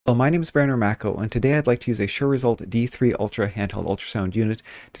Well, my name is Brandon Mako, and today I'd like to use a Suresult D3 Ultra handheld ultrasound unit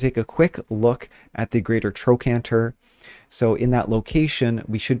to take a quick look at the Greater Trochanter. So in that location,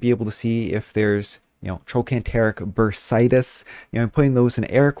 we should be able to see if there's trochanteric bursitis. I'm putting those in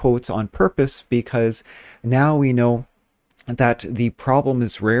air quotes on purpose because now we know that the problem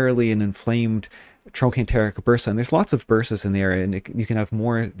is rarely an inflamed trochanteric bursa, and there's lots of bursas in the area, and you can have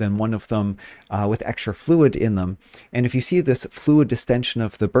more than one of them with extra fluid in them. And if you see this fluid distension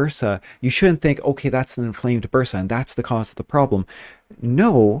of the bursa, you shouldn't think, okay, that's an inflamed bursa and that's the cause of the problem.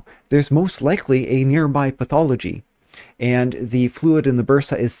 No, there's most likely a nearby pathology, and the fluid in the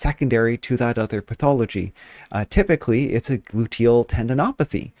bursa is secondary to that other pathology. Typically, it's a gluteal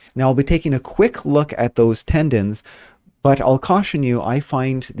tendinopathy. Now, I'll be taking a quick look at those tendons, but I'll caution you, I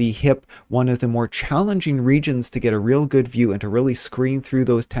find the hip one of the more challenging regions to get a real good view and to really screen through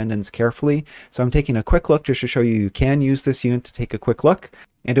those tendons carefully. So I'm taking a quick look just to show you can use this unit to take a quick look.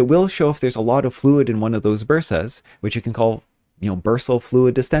 And it will show if there's a lot of fluid in one of those bursas, which you can call, bursal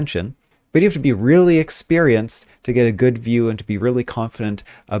fluid distension. But you have to be really experienced to get a good view and to be really confident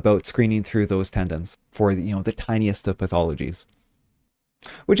about screening through those tendons for the tiniest of pathologies,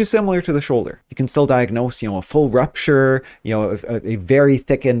 which is similar to the shoulder. You can still diagnose, a full rupture, a very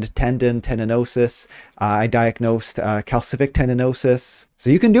thickened tendinosis. I diagnosed calcific tendinosis. So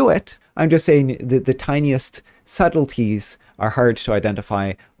you can do it. I'm just saying the tiniest subtleties are hard to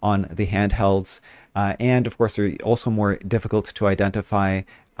identify on the handhelds. And of course, they're also more difficult to identify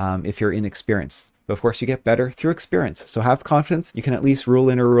if you're inexperienced. But of course, you get better through experience. So have confidence. You can at least rule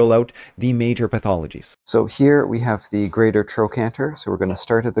in or rule out the major pathologies. So here we have the Greater Trochanter. So we're going to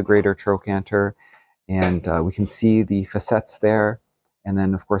start at the Greater Trochanter, and we can see the facets there. And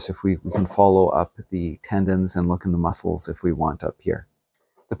then, of course, if we can follow up the tendons and look in the muscles if we want up here.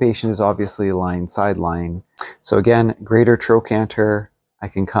 The patient is obviously lying side-lying. So again, Greater Trochanter, I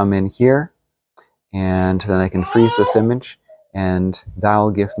can come in here, and then I can freeze this image, and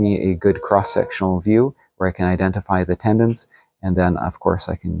that'll give me a good cross-sectional view where I can identify the tendons, and then of course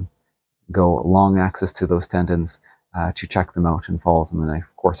I can go long axis to those tendons to check them out and follow them, and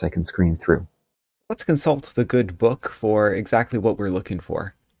of course I can screen through. Let's consult the good book for exactly what we're looking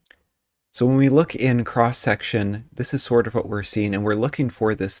for. So when we look in cross-section, this is sort of what we're seeing, and we're looking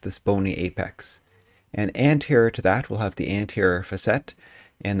for this bony apex. And anterior to that, we'll have the anterior facet,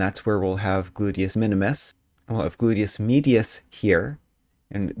 and that's where we'll have gluteus minimus. We'll have gluteus medius here,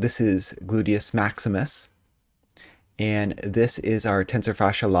 and this is gluteus maximus, and this is our tensor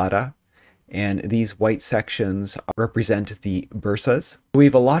fascia lata, and these white sections represent the bursas. We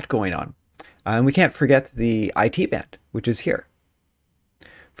have a lot going on, and we can't forget the IT band, which is here.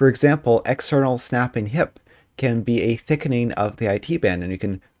 For example, external snapping hip can be a thickening of the IT band, and you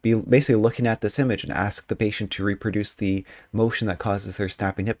can be basically looking at this image and ask the patient to reproduce the motion that causes their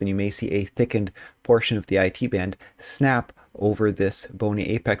snapping hip, and you may see a thickened portion of the IT band snap over this bony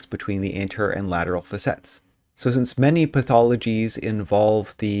apex between the anterior and lateral facets. So since many pathologies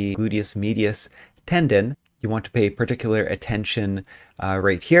involve the gluteus medius tendon, you want to pay particular attention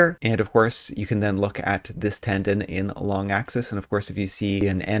right here. And of course, you can then look at this tendon in long axis. And of course, if you see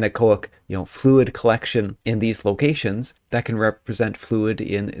an anechoic, fluid collection in these locations, that can represent fluid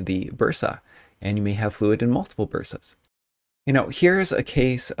in the bursa. And you may have fluid in multiple bursas. Here's a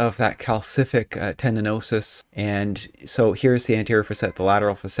case of that calcific tendinosis. And so here's the anterior facet, the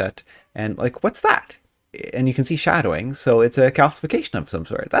lateral facet. And what's that? And you can see shadowing. So it's a calcification of some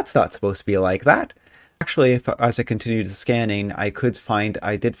sort. That's not supposed to be like that. Actually, as I continued the scanning, I did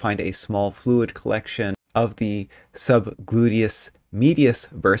find a small fluid collection of the subgluteus medius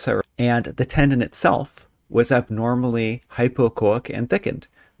bursa, and the tendon itself was abnormally hypoechoic and thickened,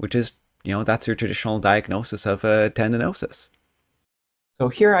 which is, that's your traditional diagnosis of a tendinosis. So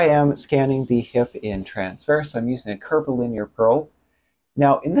here I am scanning the hip in transverse. I'm using a curvilinear probe.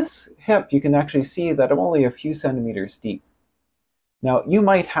 Now, in this hip, you can actually see that I'm only a few centimeters deep. Now, you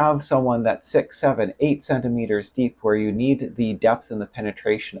might have someone that's 6, 7, 8 centimeters deep where you need the depth and the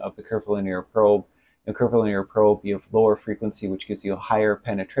penetration of the curvilinear probe. In curvilinear probe, you have lower frequency, which gives you a higher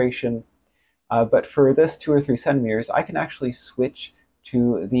penetration. But for this 2 or 3 centimeters, I can actually switch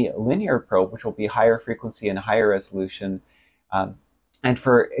to the linear probe, which will be higher frequency and higher resolution. And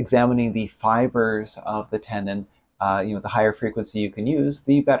for examining the fibers of the tendon, the higher frequency you can use,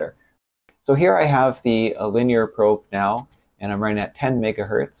 the better. So here I have the linear probe now, and I'm running at 10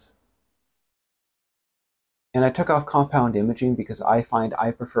 megahertz. And I took off compound imaging because I find I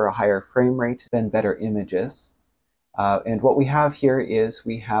prefer a higher frame rate than better images. And what we have here is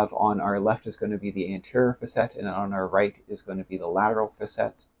we have on our left is going to be the anterior facet, and on our right is going to be the lateral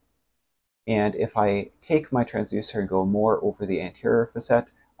facet. And if I take my transducer and go more over the anterior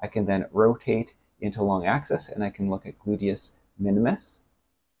facet, I can then rotate into long axis and I can look at gluteus minimus.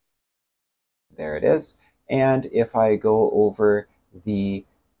 There it is. And if I go over the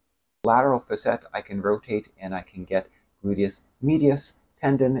lateral facet, I can rotate and I can get gluteus medius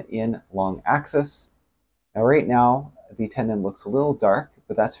tendon in long axis. Now right now, the tendon looks a little dark,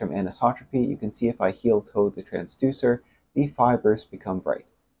 but that's from anisotropy. You can see if I heel-toe the transducer, the fibers become bright.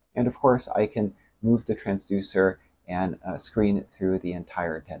 And of course, I can move the transducer and screen through the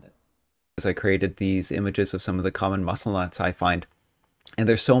entire tendon. As I created these images of some of the common muscle knots I find, and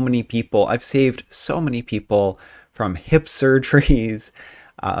there's so many people, I've saved so many people from hip surgeries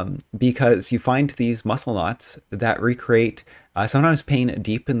because you find these muscle knots that recreate sometimes pain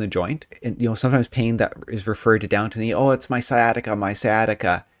deep in the joint, and sometimes pain that is referred to down to the knee. Oh, it's my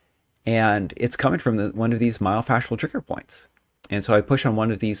sciatica, and it's coming from one of these myofascial trigger points. And so I push on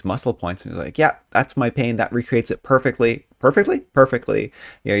one of these muscle points and it's like, yeah, that's my pain. That recreates it perfectly.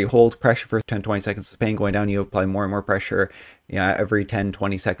 You hold pressure for 10-20 seconds, the pain going down, you apply more and more pressure. Every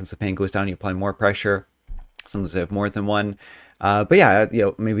 10-20 seconds, the pain goes down, you apply more pressure. Sometimes they have more than one. But yeah,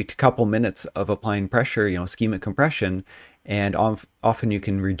 maybe a couple minutes of applying pressure, ischemic compression, and often you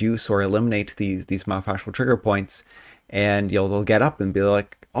can reduce or eliminate these myofascial trigger points, and they'll get up and be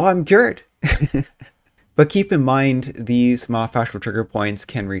like, oh, I'm cured. But keep in mind, these myofascial trigger points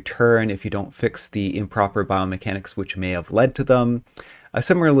can return if you don't fix the improper biomechanics which may have led to them.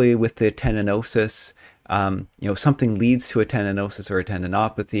 Similarly with the tendinosis, something leads to a tendinosis or a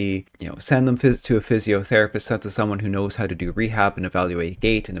tendinopathy, send them to a physiotherapist, send to someone who knows how to do rehab and evaluate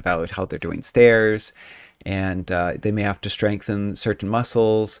gait and evaluate how they're doing stairs. And they may have to strengthen certain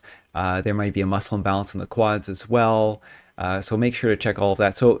muscles. There might be a muscle imbalance in the quads as well. So make sure to check all of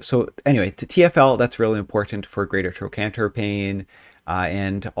that. So anyway, the TFL, that's really important for greater trochanter pain.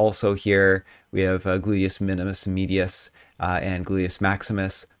 And also here we have gluteus minimus and medius and gluteus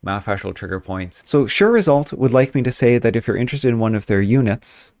maximus, myofascial trigger points. So Suresult would like me to say that if you're interested in one of their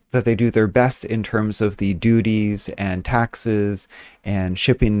units, that they do their best in terms of the duties and taxes and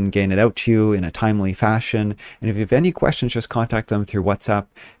shipping and getting it out to you in a timely fashion. And if you have any questions, just contact them through WhatsApp.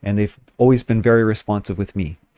 And they've always been very responsive with me.